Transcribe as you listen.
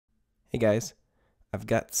Hey guys, I've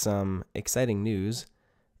got some exciting news.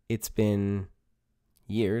 It's been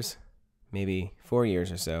years, maybe 4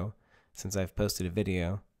 years or so, since I've posted a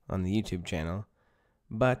video on the YouTube channel,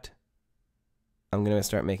 but I'm going to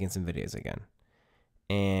start making some videos again.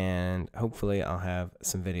 And hopefully I'll have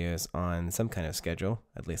some videos on some kind of schedule,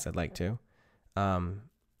 at least I'd like to.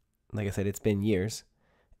 Like I said, it's been years.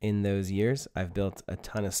 In those years, I've built a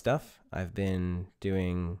ton of stuff. I've been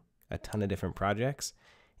doing a ton of different projects,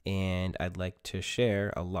 and I'd like to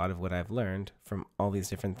share a lot of what I've learned from all these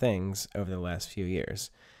different things over the last few years.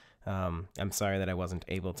 I'm sorry that I wasn't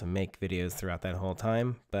able to make videos throughout that whole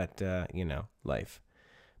time, but, life.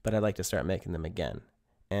 But I'd like to start making them again.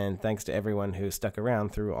 And thanks to everyone who stuck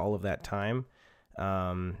around through all of that time.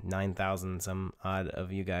 9,000 some odd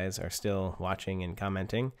of you guys are still watching and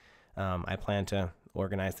commenting. I plan to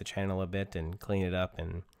organize the channel a bit and clean it up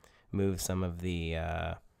and move some of the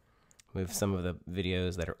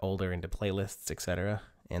videos that are older into playlists, etc.,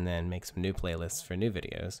 and then make some new playlists for new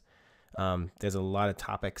videos. There's a lot of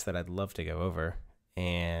topics that I'd love to go over,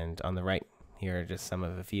 and on the right here are just some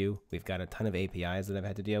of a few. We've got a ton of APIs that I've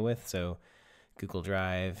had to deal with, so Google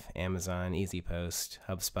Drive, Amazon, EasyPost,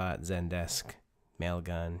 HubSpot, Zendesk,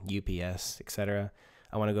 Mailgun, UPS, etc.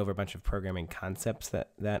 I want to go over a bunch of programming concepts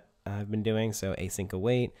that I've been doing, so async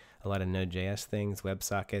await, a lot of Node.js things,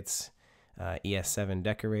 WebSockets, ES7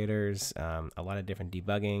 decorators, a lot of different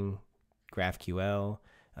debugging, GraphQL,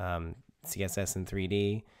 CSS and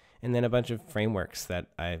 3D, and then a bunch of frameworks that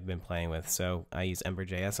I've been playing with. So I use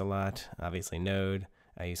Ember.js a lot, obviously Node.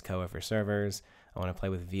 I use Koa for servers. I want to play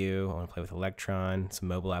with Vue. I want to play with Electron, some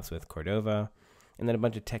mobile apps with Cordova, and then a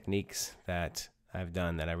bunch of techniques that I've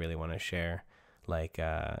done that I really want to share, like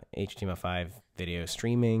HTML5 video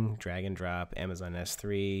streaming, drag and drop, Amazon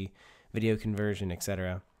S3, video conversion,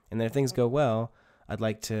 etc. And then if things go well, I'd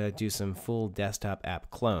like to do some full desktop app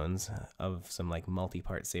clones of some like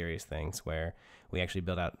multi-part series things where we actually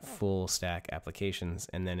build out full stack applications.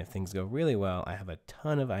 And then if things go really well, I have a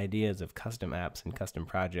ton of ideas of custom apps and custom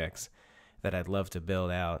projects that I'd love to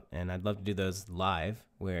build out. And I'd love to do those live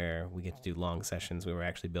where we get to do long sessions where we're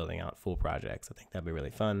actually building out full projects. I think that'd be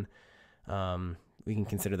really fun. We can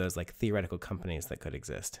consider those like theoretical companies that could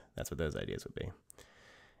exist. That's what those ideas would be.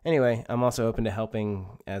 Anyway, I'm also open to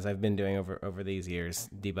helping, as I've been doing over these years,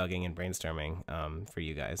 debugging and brainstorming for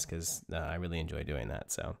you guys, because I really enjoy doing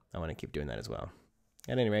that. So I want to keep doing that as well.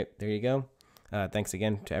 At any rate, there you go. Thanks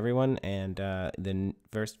again to everyone. And the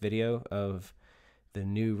first video of the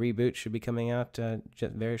new Reboot should be coming out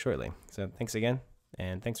just very shortly. So thanks again,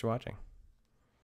 and thanks for watching.